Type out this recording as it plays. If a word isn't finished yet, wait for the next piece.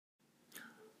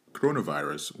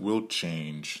Coronavirus will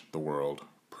change the world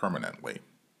permanently.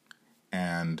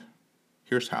 And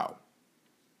here's how.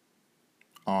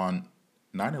 On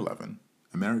 9/11,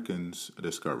 Americans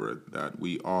discovered that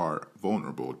we are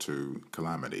vulnerable to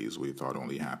calamities we thought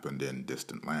only happened in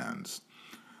distant lands.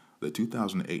 The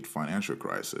 2008 financial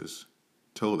crisis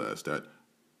told us that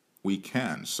we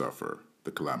can suffer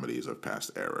the calamities of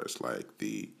past eras, like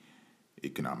the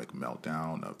economic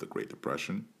meltdown of the Great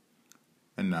Depression,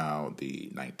 and now the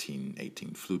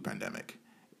 1918 flu pandemic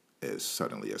is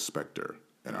suddenly a specter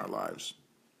in our lives.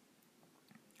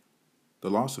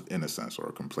 The loss of innocence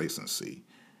or complacency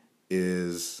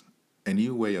is a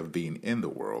new way of being in the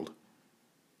world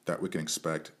that we can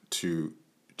expect to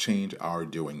change our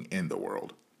doing in the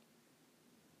world.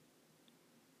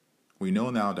 We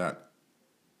know now that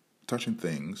touching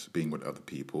things, being with other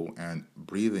people, and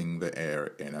breathing the air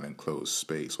in an enclosed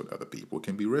space with other people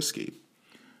can be risky.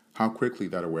 How quickly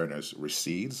that awareness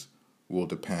recedes will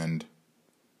depend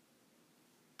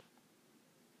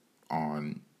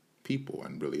on people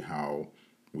and really how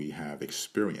we have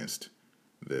experienced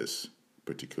this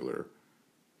particular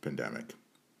pandemic.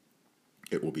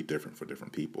 It will be different for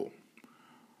different people.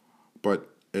 But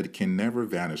it can never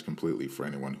vanish completely for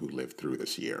anyone who lived through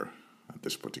this year at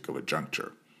this particular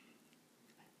juncture.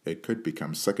 It could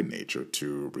become second nature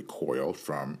to recoil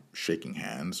from shaking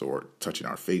hands or touching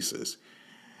our faces,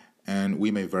 and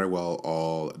we may very well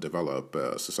all develop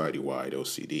a society-wide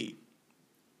OCD,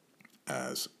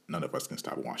 as none of us can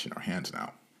stop washing our hands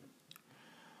now.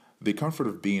 The comfort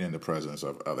of being in the presence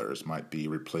of others might be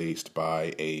replaced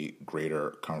by a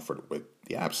greater comfort with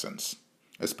the absence,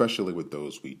 especially with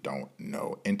those we don't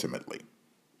know intimately.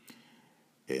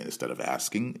 Instead of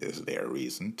asking, is there a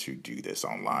reason to do this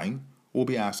online? We'll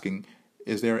be asking,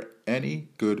 is there any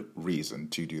good reason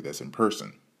to do this in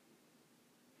person?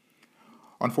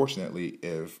 Unfortunately,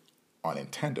 if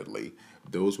unintendedly,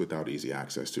 those without easy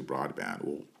access to broadband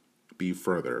will be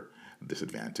further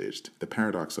disadvantaged. The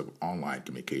paradox of online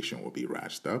communication will be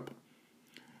ratcheted up.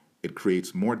 It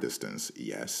creates more distance,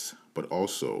 yes, but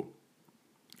also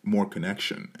more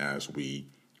connection as we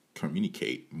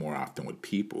communicate more often with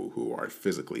people who are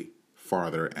physically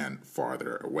farther and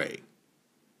farther away.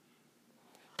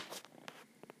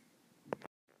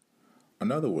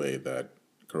 Another way that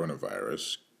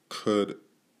coronavirus could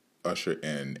usher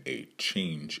in a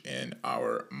change in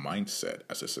our mindset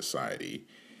as a society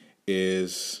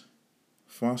is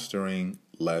fostering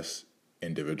less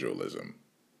individualism.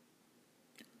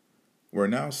 We're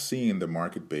now seeing the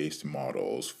market-based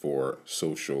models for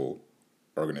social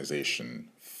organization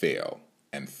fail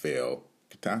and fail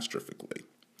catastrophically.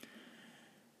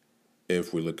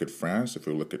 If we look at France, if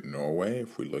we look at Norway,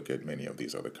 if we look at many of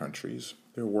these other countries,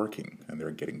 they're working and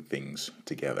they're getting things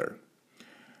together.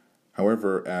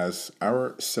 However, as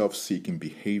our self-seeking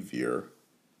behavior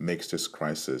makes this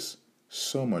crisis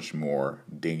so much more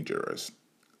dangerous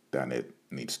than it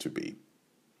needs to be,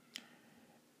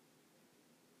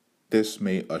 this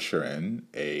may usher in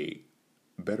a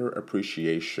better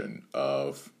appreciation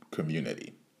of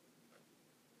community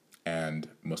and,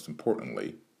 most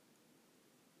importantly,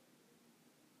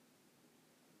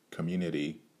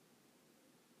 community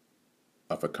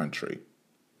of a country.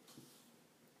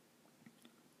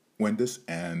 When this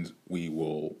ends, we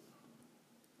will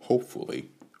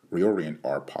hopefully reorient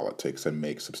our politics and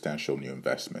make substantial new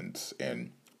investments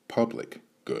in public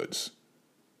goods,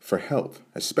 for health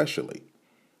especially,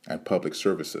 and public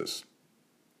services.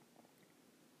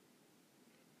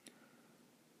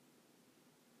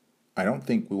 I don't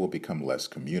think we will become less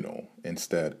communal.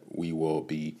 Instead, we will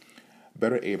be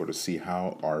better able to see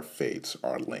how our fates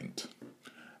are linked.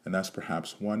 And that's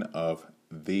perhaps one of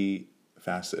the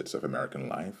facets of American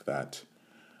life that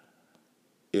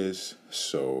is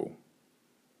so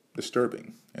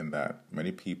disturbing, in that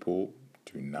many people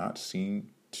do not seem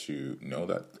to know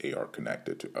that they are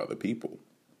connected to other people.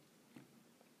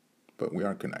 But we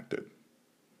are connected.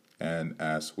 And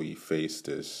as we face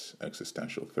this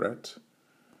existential threat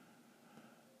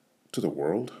to the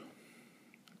world,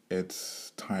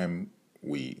 it's time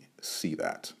we see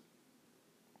that.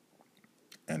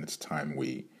 And it's time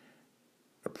we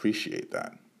appreciate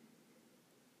that.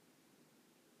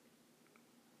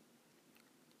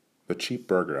 The cheap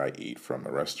burger I eat from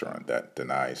a restaurant that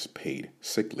denies paid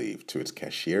sick leave to its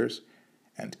cashiers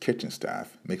and kitchen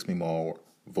staff makes me more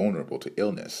vulnerable to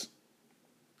illness.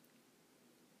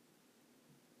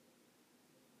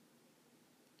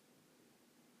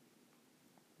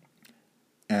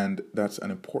 And that's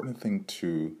an important thing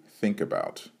to think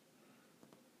about.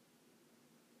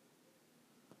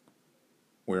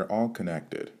 We're all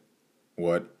connected.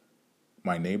 What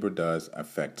my neighbor does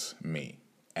affects me.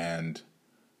 And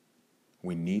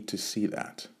We need to see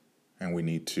that, and we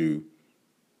need to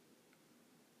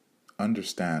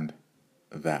understand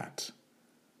that,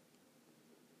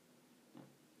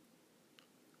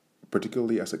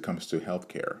 particularly as it comes to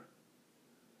healthcare.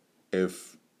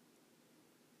 If,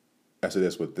 as it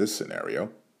is with this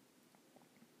scenario,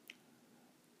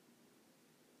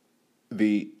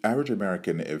 the average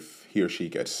American, if he or she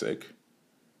gets sick,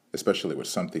 especially with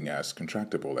something as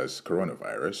contractable as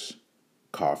coronavirus,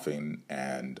 coughing,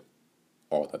 and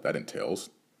all that entails,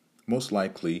 most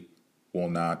likely will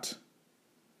not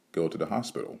go to the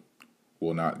hospital,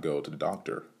 will not go to the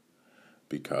doctor,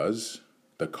 because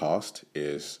the cost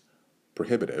is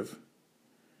prohibitive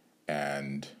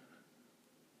and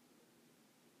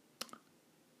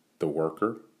the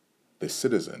worker, the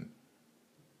citizen,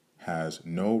 has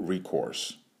no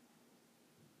recourse.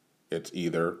 It's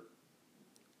either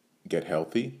get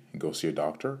healthy and go see a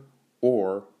doctor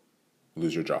or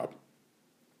lose your job.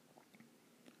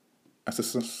 As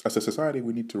a society,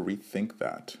 we need to rethink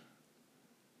that.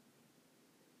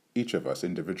 Each of us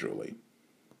individually.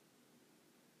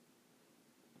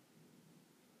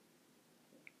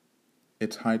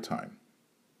 It's high time.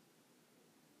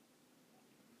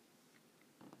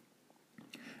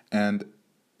 And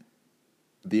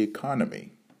the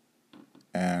economy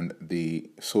and the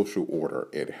social order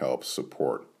it helps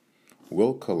support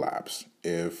will collapse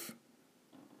if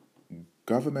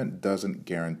government doesn't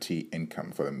guarantee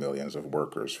income for the millions of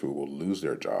workers who will lose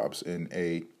their jobs in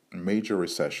a major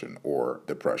recession or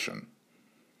depression.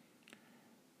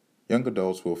 Young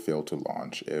adults will fail to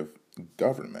launch if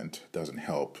government doesn't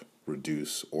help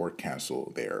reduce or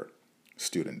cancel their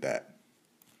student debt.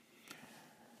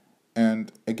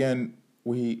 And again,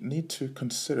 we need to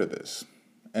consider this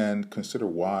and consider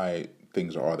why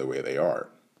things are the way they are.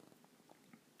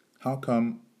 How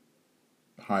come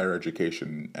higher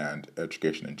education and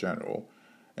education in general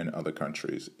in other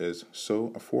countries is so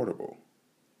affordable?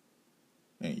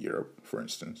 In Europe, for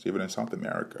instance, even in South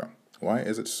America, why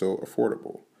is it so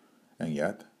affordable? And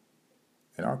yet,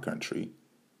 in our country,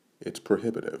 it's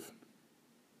prohibitive.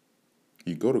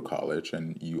 You go to college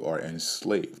and you are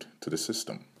enslaved to the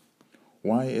system.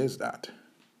 Why is that?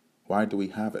 Why do we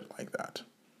have it like that?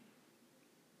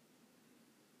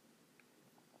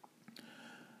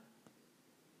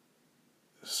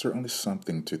 Certainly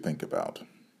something to think about.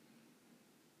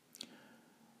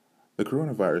 The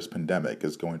coronavirus pandemic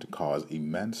is going to cause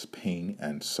immense pain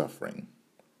and suffering,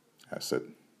 as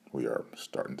we are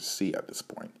starting to see at this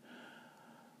point.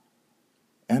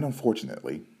 And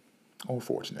unfortunately, or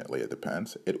fortunately, it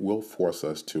depends, it will force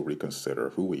us to reconsider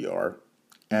who we are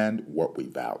and what we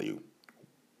value.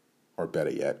 Or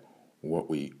better yet, what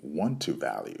we want to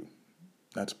value.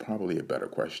 That's probably a better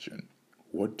question.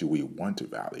 What do we want to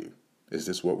value? Is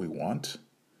this what we want?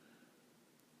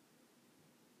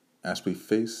 As we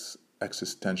face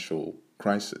existential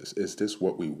crisis, is this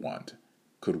what we want?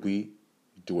 Could we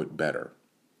do it better?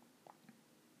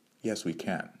 Yes, we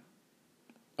can.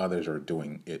 Others are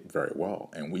doing it very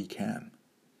well, and we can.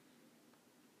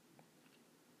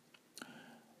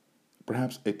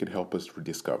 Perhaps it could help us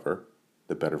rediscover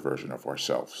the better version of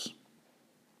ourselves.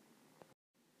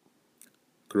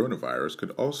 Coronavirus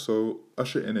could also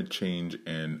usher in a change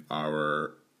in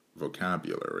our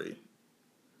vocabulary.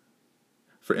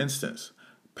 For instance,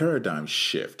 paradigm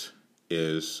shift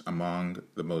is among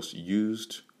the most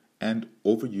used and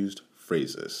overused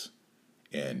phrases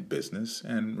in business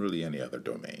and really any other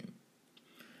domain.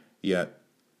 Yet,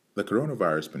 the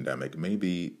coronavirus pandemic may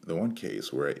be the one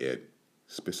case where it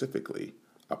specifically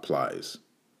applies.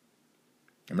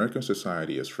 American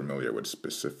society is familiar with a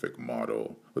specific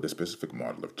model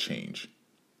of change,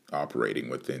 operating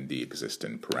within the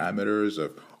existing parameters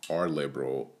of our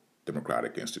liberal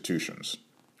democratic institutions,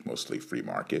 mostly free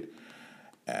market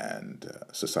and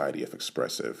society of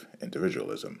expressive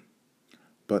individualism.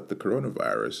 But the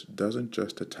coronavirus doesn't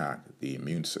just attack the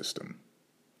immune system.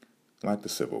 Like the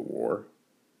Civil War,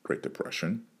 Great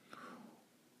Depression,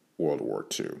 World War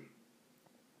II.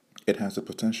 It has the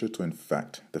potential to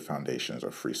infect the foundations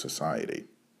of free society.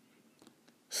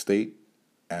 State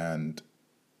and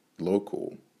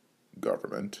local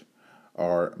government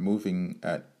are moving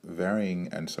at varying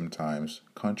and sometimes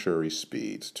contrary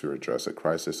speeds to address a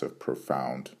crisis of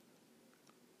profound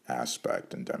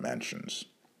aspect and dimensions.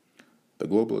 The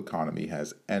global economy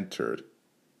has entered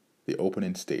the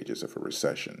opening stages of a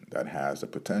recession that has the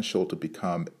potential to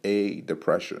become a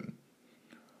depression.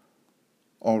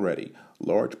 Already,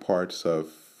 large parts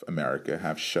of America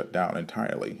have shut down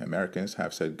entirely. Americans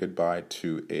have said goodbye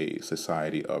to a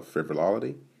society of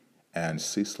frivolity and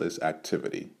ceaseless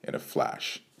activity in a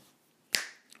flash.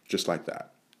 Just like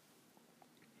that.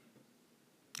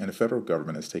 and the federal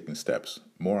government is taking steps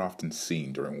more often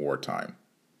seen during wartime.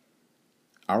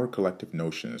 Our collective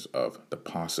notions of the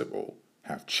possible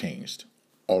have changed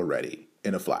already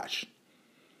in a flash.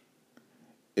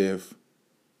 If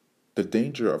the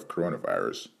danger of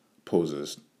coronavirus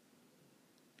poses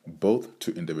both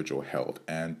to individual health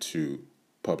and to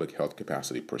public health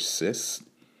capacity persists,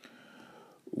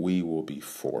 we will be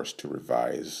forced to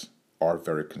revise our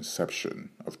very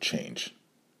conception of change.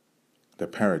 The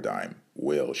paradigm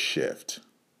will shift.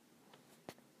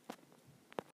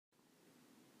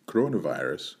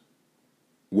 Coronavirus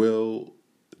will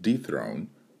dethrone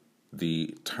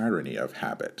the tyranny of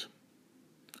habit.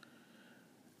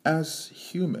 As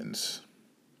humans,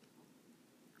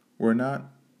 we're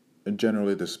not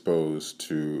generally disposed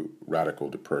to radical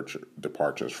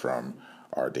departures from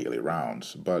our daily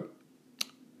rounds, but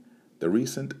the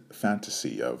recent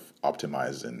fantasy of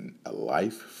optimizing a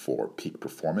life for peak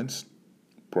performance,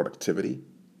 productivity,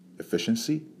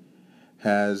 efficiency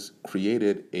has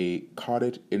created a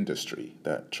cottage industry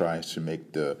that tries to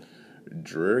make the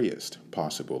dreariest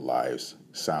possible lives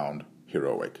sound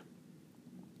heroic.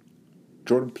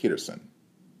 Jordan Peterson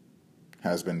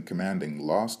has been commanding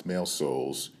lost male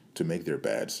souls to make their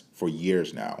beds for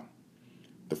years now.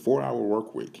 The 4-hour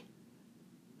work week,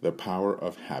 the power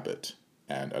of habit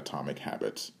and atomic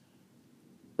habits,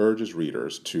 urges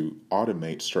readers to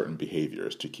automate certain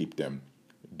behaviors to keep them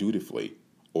dutifully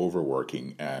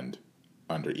overworking and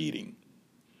undereating.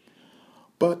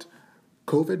 But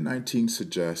COVID-19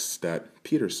 suggests that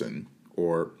Peterson,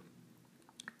 or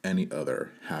any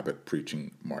other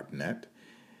habit-preaching martinet,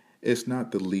 is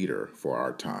not the leader for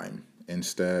our time.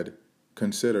 Instead,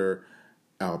 consider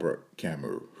Albert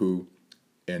Camus, who,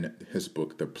 in his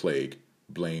book The Plague,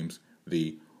 blames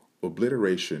the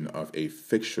obliteration of a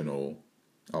fictional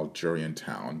Algerian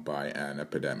town by an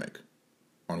epidemic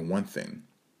on one thing: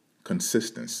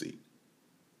 consistency.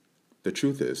 The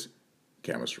truth is,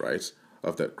 Camus writes,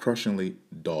 of that crushingly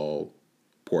dull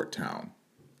port town,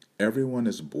 everyone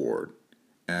is bored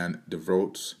and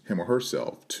devotes him or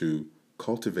herself to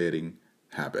cultivating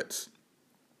habits.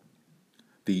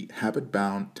 The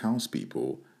habit-bound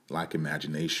townspeople lack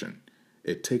imagination.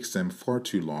 It takes them far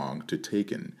too long to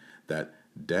take in that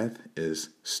death is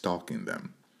stalking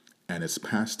them, and it's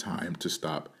past time to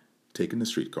stop taking the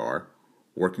streetcar,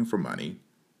 working for money,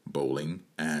 bowling,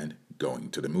 and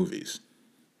going to the movies.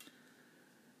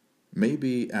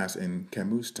 Maybe, as in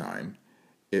Camus' time,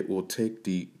 it will take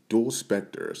the dual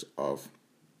specters of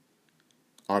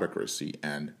autocracy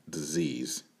and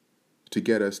disease to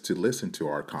get us to listen to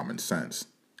our common sense,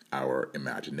 our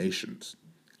imaginations,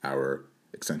 our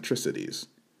eccentricities,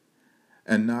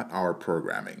 and not our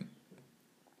programming.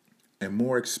 A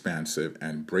more expansive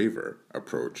and braver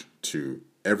approach to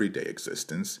everyday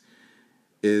existence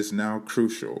is now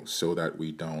crucial so that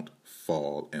we don't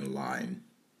fall in line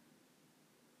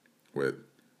with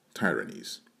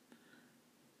tyrannies.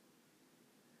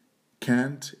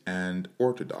 Kant and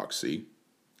orthodoxy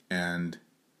and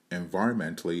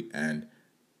environmentally and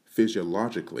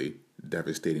physiologically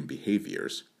devastating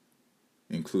behaviors,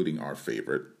 including our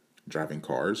favorite, driving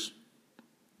cars,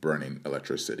 burning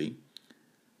electricity,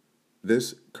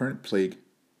 this current plague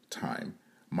time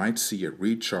might see a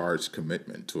recharged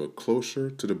commitment to a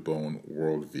closer-to-the-bone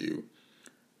worldview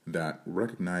that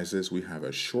recognizes we have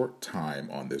a short time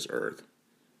on this earth.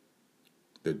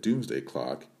 The doomsday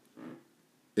clock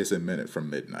is a minute from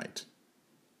midnight,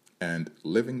 and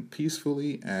living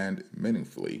peacefully and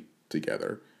meaningfully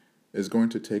together is going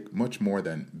to take much more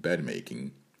than bed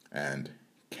making and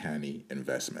canny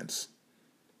investments.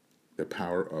 The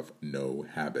power of no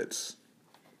habits.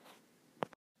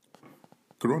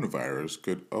 Coronavirus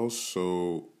could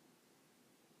also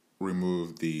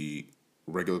remove the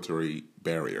regulatory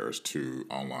barriers to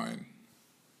online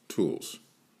tools,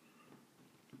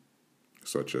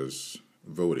 such as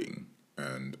voting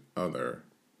and other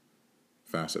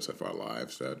facets of our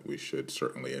lives that we should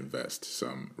certainly invest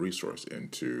some resource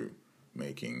into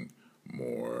making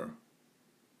more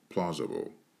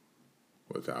plausible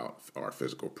without our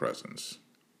physical presence.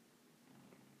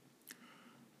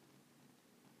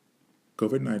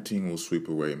 COVID-19 will sweep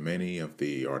away many of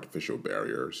the artificial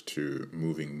barriers to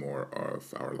moving more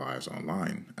of our lives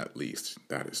online. At least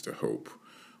that is the hope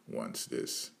once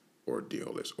this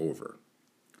ordeal is over.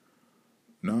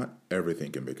 Not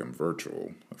everything can become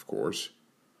virtual, of course,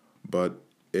 but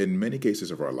in many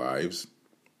cases of our lives,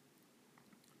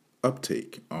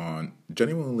 uptake on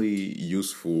genuinely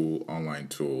useful online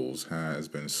tools has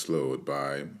been slowed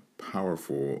by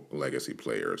powerful legacy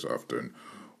players, often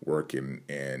working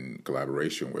in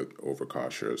collaboration with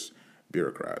overcautious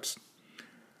bureaucrats.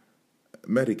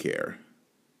 Medicare,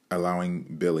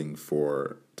 allowing billing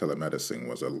for telemedicine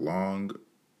was a long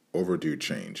overdue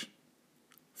change.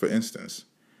 For instance,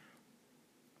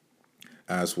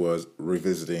 as was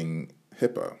revisiting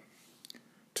HIPAA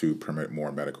to permit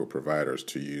more medical providers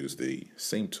to use the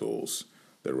same tools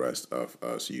the rest of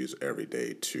us use every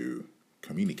day to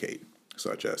communicate,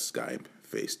 such as Skype,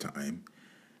 FaceTime,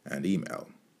 and email.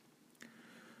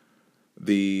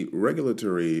 The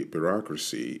regulatory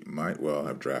bureaucracy might well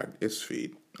have dragged its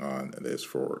feet on this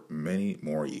for many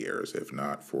more years, if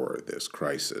not for this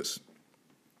crisis.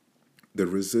 The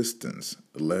resistance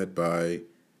led by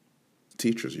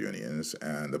teachers' unions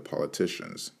and the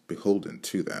politicians beholden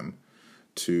to them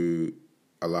to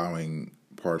allowing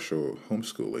partial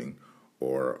homeschooling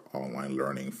or online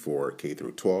learning for K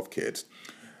through 12 kids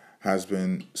has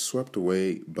been swept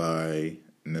away by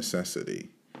necessity.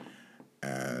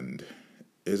 And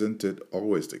isn't it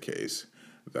always the case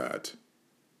that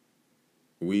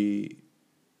we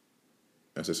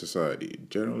as a society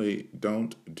generally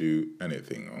don't do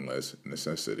anything unless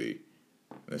necessity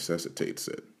necessitates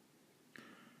it?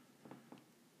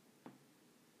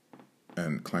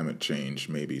 And climate change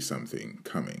may be something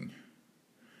coming,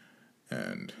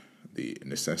 and the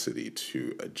necessity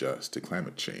to adjust to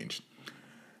climate change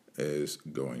is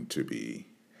going to be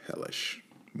hellish,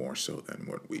 more so than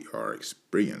what we are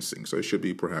experiencing. So it should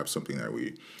be perhaps something that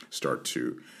we start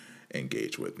to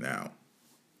engage with now.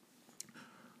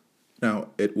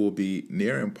 Now, it will be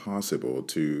near impossible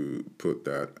to put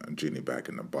that genie back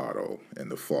in the bottle in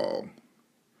the fall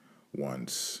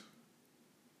once,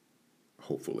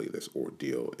 hopefully, this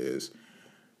ordeal is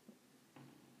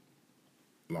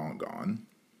long gone.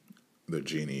 The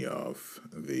genie of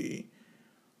the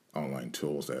online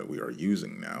tools that we are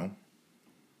using now,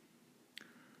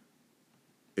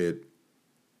 it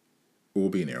will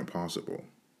be near impossible,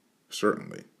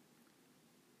 certainly.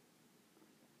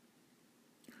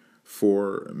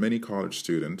 For many college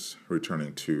students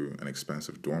returning to an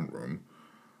expensive dorm room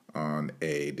on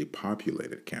a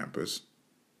depopulated campus,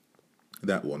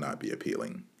 that will not be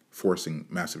appealing, forcing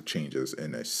massive changes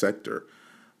in a sector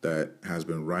that has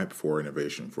been ripe for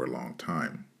innovation for a long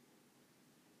time.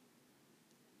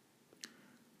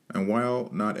 And while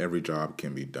not every job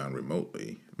can be done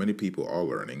remotely, many people are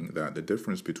learning that the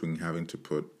difference between having to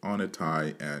put on a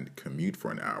tie and commute for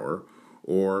an hour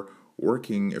or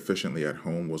working efficiently at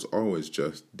home was always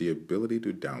just the ability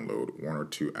to download one or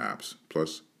two apps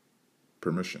plus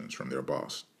permissions from their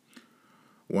boss.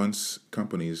 Once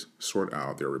companies sort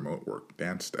out their remote work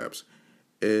dance steps,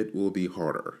 it will be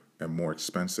harder and more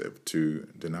expensive to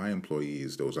deny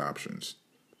employees those options.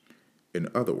 In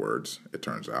other words, it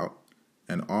turns out,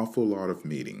 an awful lot of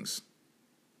meetings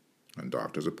and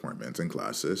doctor's appointments and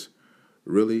classes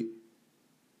really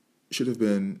should have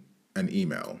been an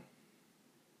email.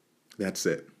 That's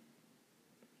it.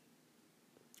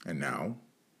 And now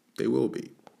they will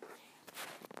be.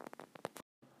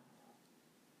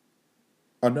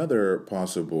 Another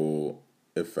possible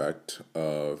effect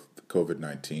of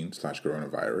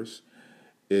COVID-19/coronavirus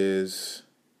is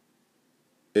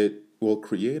it will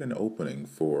create an opening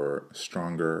for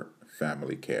stronger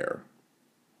family care.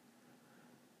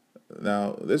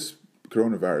 Now, this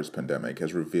coronavirus pandemic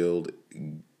has revealed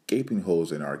gaping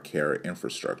holes in our care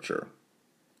infrastructure,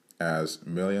 as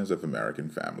millions of American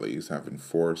families have been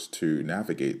forced to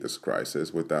navigate this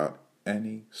crisis without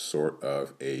any sort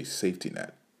of a safety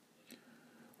net.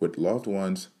 With loved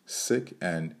ones sick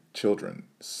and children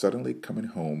suddenly coming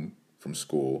home from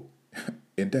school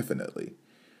indefinitely,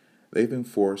 they've been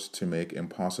forced to make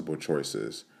impossible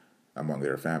choices among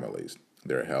their families,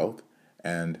 their health,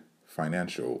 and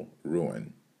financial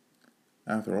ruin.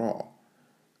 After all,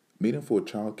 meaningful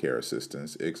child care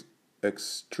assistance is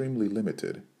extremely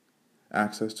limited.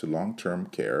 Access to long-term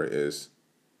care is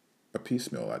a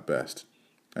piecemeal at best,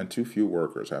 and too few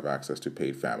workers have access to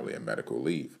paid family and medical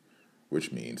leave,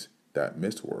 which means that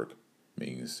missed work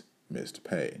means missed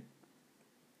pay.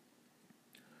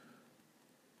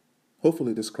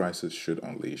 Hopefully, this crisis should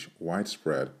unleash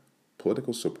widespread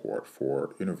political support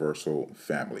for universal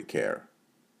family care,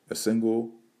 a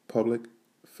single public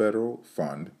federal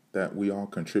fund that we all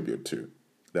contribute to,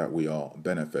 that we all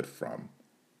benefit from,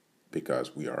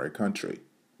 because we are a country,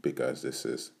 because this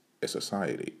is a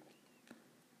society.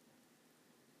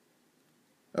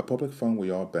 A public fund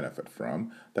we all benefit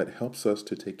from that helps us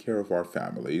to take care of our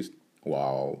families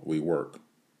while we work,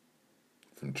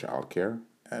 from childcare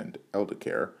and elder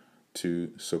care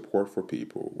to support for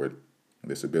people with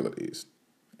disabilities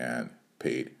and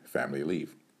paid family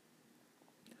leave.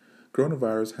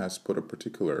 Coronavirus has put a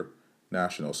particular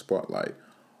national spotlight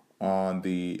on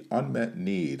the unmet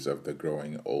needs of the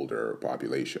growing older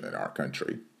population in our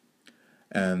country.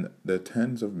 and the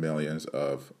tens of millions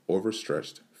of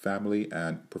overstretched family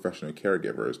and professional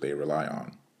caregivers they rely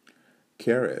on.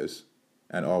 Care is,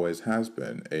 and always has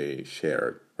been, a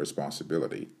shared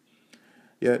responsibility.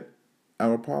 Yet,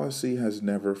 our policy has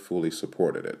never fully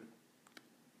supported it.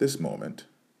 This moment,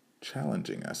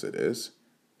 challenging as it is,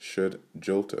 should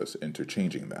jolt us into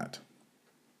changing that.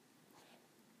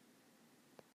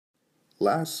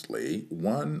 Lastly,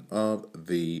 one of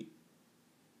the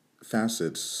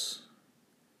facets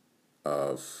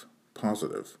of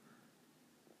positive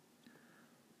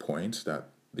points that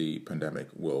the pandemic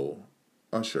will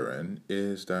usher in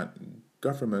is that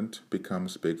government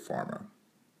becomes big pharma,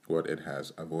 what it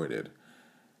has avoided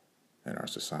in our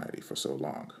society for so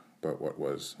long, but what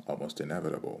was almost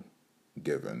inevitable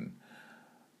given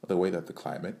the way that the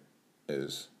climate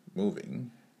is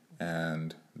moving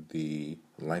and the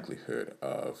likelihood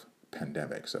of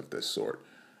pandemics of this sort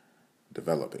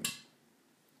developing.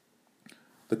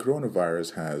 The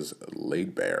coronavirus has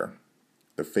laid bare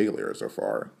the failures of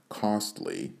our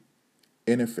costly,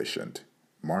 inefficient,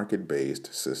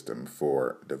 market-based system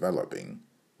for developing,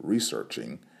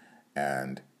 researching,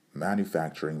 and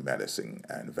manufacturing medicine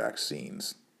and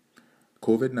vaccines.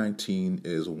 COVID-19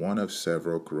 is one of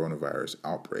several coronavirus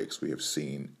outbreaks we have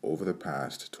seen over the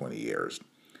past 20 years.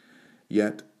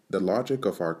 Yet, the logic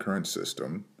of our current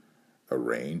system, a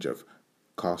range of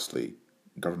costly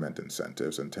government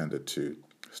incentives intended to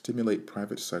stimulate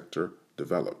private sector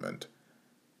development,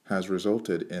 has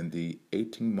resulted in the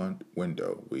 18-month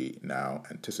window we now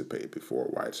anticipate before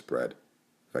widespread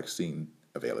vaccine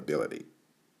availability.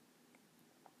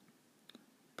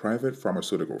 Private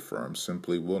pharmaceutical firms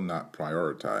simply will not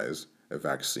prioritize a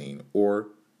vaccine or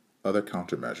other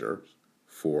countermeasures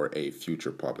for a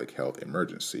future public health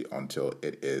emergency until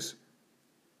it is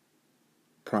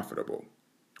profitable,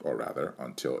 or rather,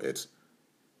 until its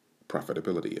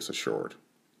profitability is assured.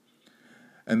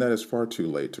 And that is far too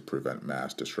late to prevent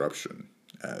mass disruption,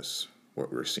 as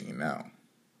what we're seeing now,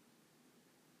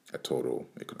 a total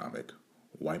economic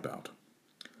wipeout.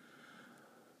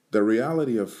 The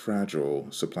reality of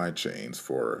fragile supply chains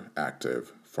for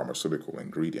active pharmaceutical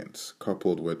ingredients,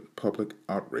 coupled with public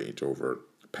outrage over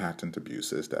patent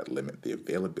abuses that limit the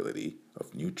availability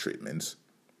of new treatments,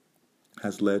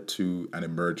 has led to an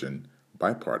emerging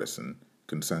bipartisan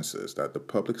consensus that the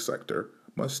public sector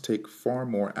must take far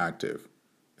more active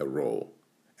a role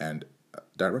and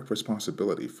direct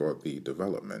responsibility for the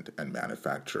development and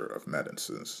manufacture of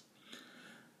medicines.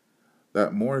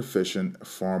 That more efficient,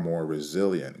 far more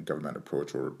resilient government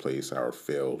approach will replace our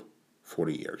failed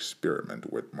 40-year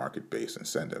experiment with market-based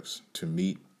incentives to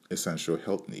meet essential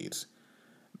health needs.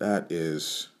 That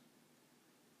is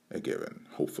a given,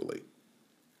 hopefully.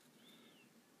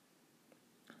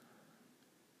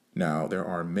 Now, there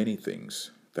are many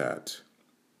things that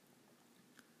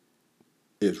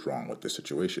is wrong with the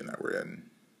situation that we're in.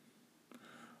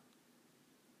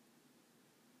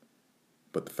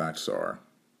 But the facts are,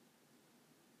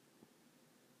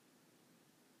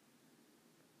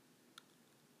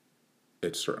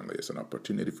 it certainly is an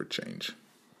opportunity for change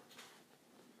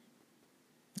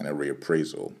and a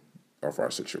reappraisal of our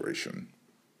situation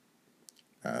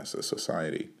as a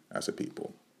society, as a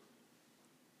people,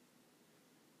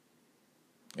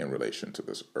 in relation to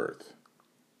this earth,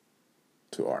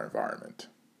 to our environment.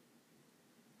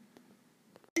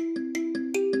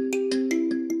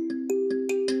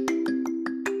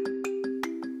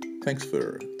 Thanks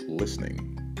for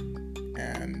listening,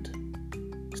 and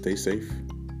stay safe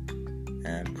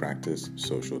and practice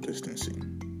social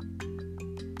distancing.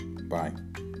 Bye.